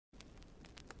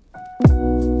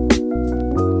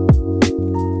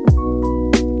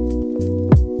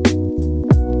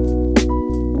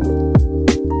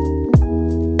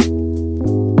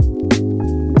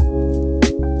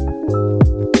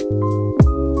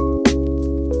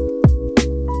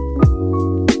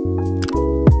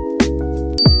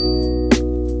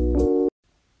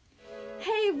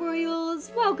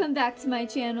Welcome back to my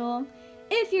channel.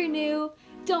 If you're new,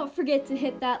 don't forget to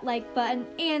hit that like button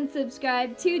and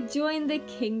subscribe to join the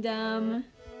kingdom.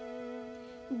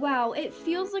 Wow, it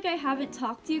feels like I haven't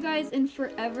talked to you guys in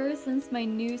forever since my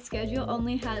new schedule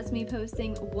only has me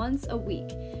posting once a week.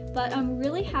 But I'm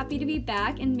really happy to be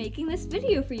back and making this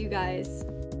video for you guys.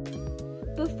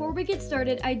 Before we get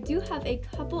started, I do have a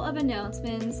couple of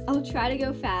announcements. I'll try to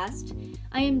go fast.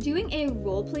 I am doing a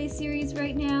roleplay series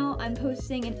right now. I'm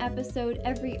posting an episode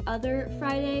every other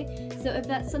Friday, so if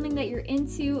that's something that you're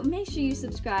into, make sure you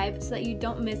subscribe so that you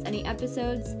don't miss any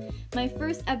episodes. My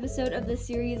first episode of the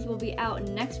series will be out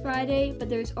next Friday, but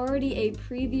there's already a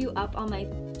preview up on my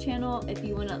channel if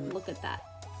you want to look at that.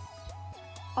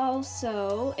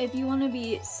 Also, if you want to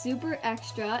be super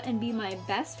extra and be my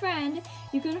best friend,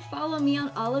 you can follow me on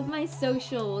all of my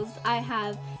socials. I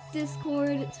have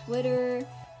Discord, Twitter,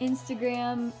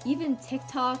 Instagram, even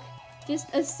TikTok.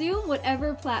 Just assume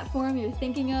whatever platform you're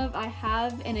thinking of, I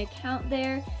have an account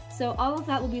there. So all of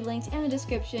that will be linked in the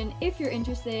description if you're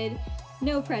interested.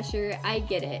 No pressure, I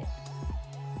get it.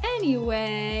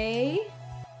 Anyway,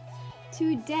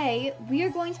 today we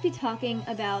are going to be talking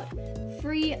about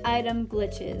free item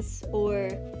glitches, or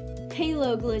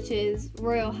Halo glitches,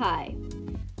 Royale High.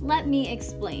 Let me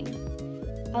explain.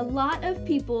 A lot of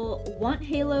people want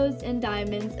halos and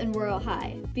diamonds in Royale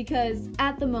High because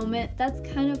at the moment that's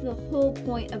kind of the whole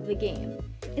point of the game.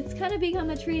 It's kind of become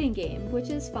a trading game, which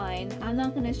is fine. I'm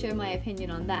not going to share my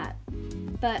opinion on that.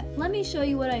 But let me show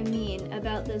you what I mean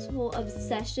about this whole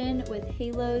obsession with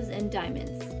halos and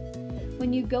diamonds.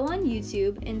 When you go on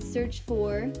YouTube and search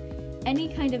for any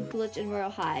kind of glitch in Royale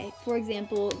High, for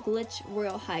example, glitch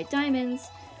Royale High diamonds,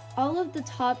 all of the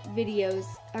top videos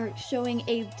are showing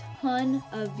a ton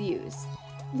of views,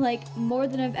 like more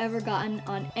than I've ever gotten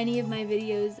on any of my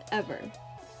videos ever.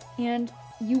 And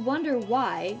you wonder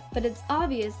why, but it's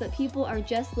obvious that people are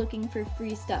just looking for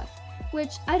free stuff,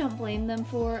 which I don't blame them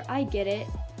for, I get it.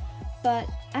 But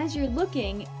as you're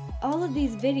looking, all of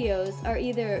these videos are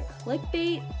either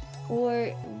clickbait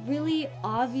or really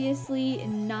obviously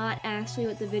not actually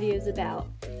what the video is about.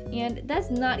 And that's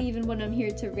not even what I'm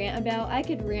here to rant about. I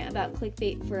could rant about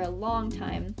clickbait for a long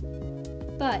time.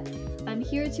 But I'm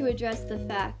here to address the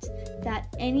fact that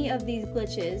any of these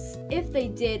glitches, if they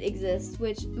did exist,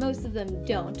 which most of them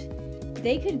don't,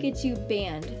 they could get you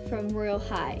banned from Royale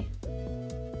High.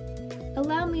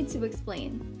 Allow me to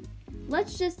explain.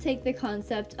 Let's just take the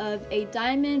concept of a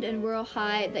diamond in Royale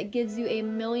High that gives you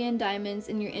 1,000,000 diamonds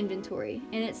in your inventory,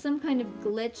 and it's some kind of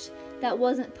glitch that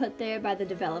wasn't put there by the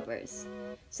developers.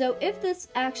 So if this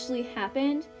actually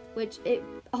happened, which it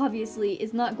obviously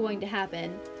is not going to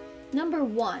happen, number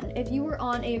one, if you were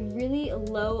on a really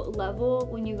low level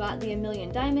when you got the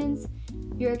 1,000,000 diamonds,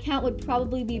 your account would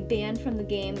probably be banned from the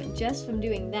game just from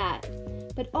doing that.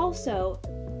 But also,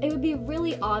 it would be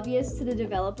really obvious to the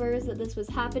developers that this was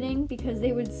happening because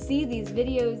they would see these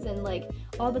videos and like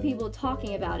all the people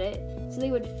talking about it, so they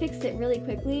would fix it really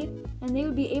quickly and they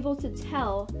would be able to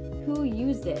tell who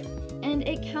used it. And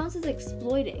it counts as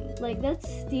exploiting, like that's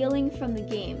stealing from the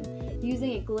game.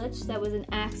 Using a glitch that was an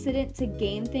accident to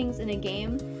gain things in a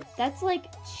game, that's like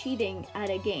cheating at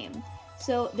a game.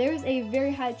 So there's a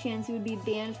very high chance you would be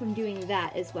banned from doing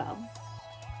that as well.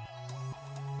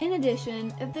 In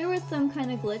addition, if there was some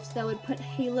kind of glitch that would put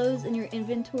halos in your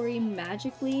inventory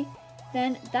magically,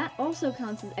 then that also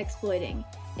counts as exploiting.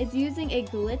 It's using a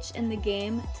glitch in the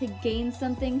game to gain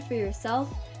something for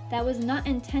yourself that was not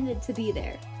intended to be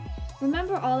there.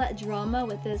 Remember all that drama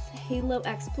with this Halo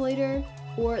exploiter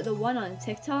or the one on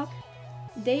TikTok?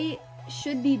 They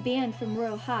should be banned from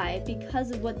Royale High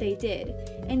because of what they did,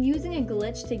 and using a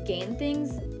glitch to gain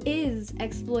things is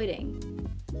exploiting.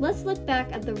 Let's look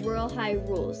back at the Royale High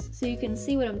rules so you can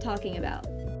see what I'm talking about.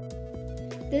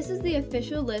 This is the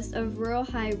official list of Royale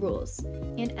High rules,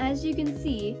 and as you can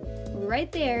see,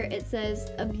 right there it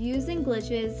says abusing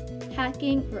glitches,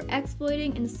 hacking, or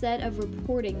exploiting instead of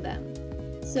reporting them.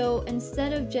 So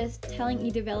instead of just telling a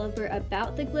developer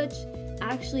about the glitch,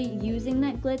 actually using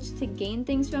that glitch to gain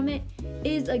things from it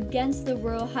is against the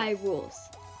Royale High rules.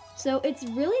 So it's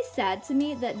really sad to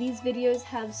me that these videos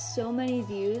have so many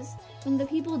views when the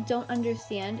people don't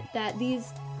understand that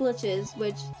these glitches,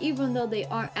 which even though they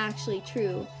aren't actually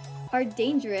true, are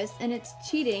dangerous and it's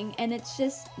cheating and it's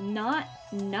just not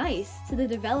nice to the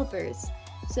developers.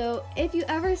 So if you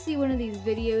ever see one of these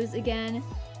videos again,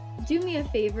 do me a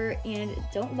favor and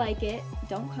don't like it,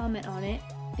 don't comment on it,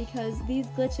 because these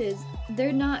glitches,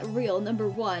 they're not real, number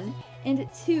one, and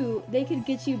two, they could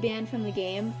get you banned from the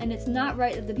game, and it's not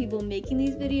right that the people making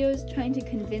these videos trying to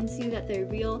convince you that they're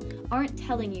real aren't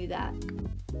telling you that.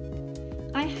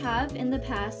 I have in the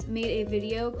past made a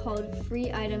video called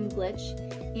Free Item Glitch,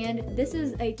 and this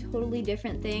is a totally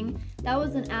different thing. That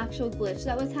was an actual glitch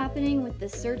that was happening with the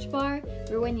search bar,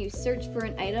 where when you search for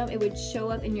an item, it would show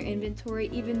up in your inventory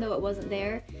even though it wasn't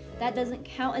there. That doesn't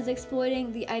count as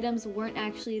exploiting. The items weren't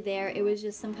actually there. It was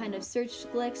just some kind of search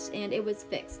glitch, and it was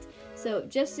fixed. So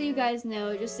just so you guys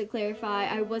know, just to clarify,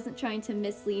 I wasn't trying to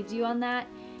mislead you on that.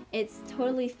 It's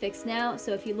totally fixed now,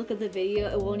 so if you look at the video,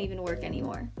 it won't even work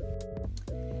anymore.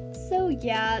 So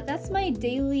yeah, that's my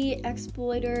daily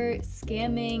exploiter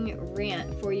scamming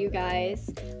rant for you guys.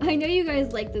 I know you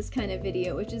guys like this kind of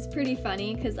video, which is pretty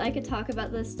funny because I could talk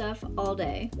about this stuff all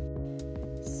day.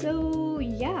 So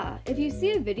yeah, if you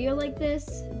see a video like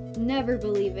this, never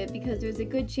believe it because there's a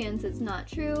good chance it's not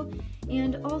true.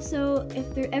 And also,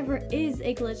 if there ever is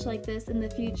a glitch like this in the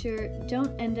future,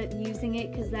 don't end up using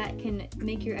it because that can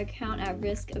make your account at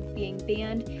risk of being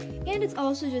banned. And it's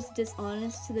also just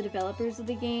dishonest to the developers of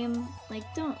the game. Like,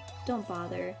 don't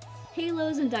bother.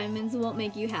 Halos and diamonds won't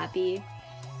make you happy.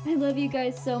 I love you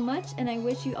guys so much, and I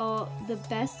wish you all the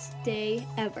best day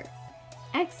ever.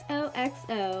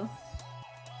 XOXO.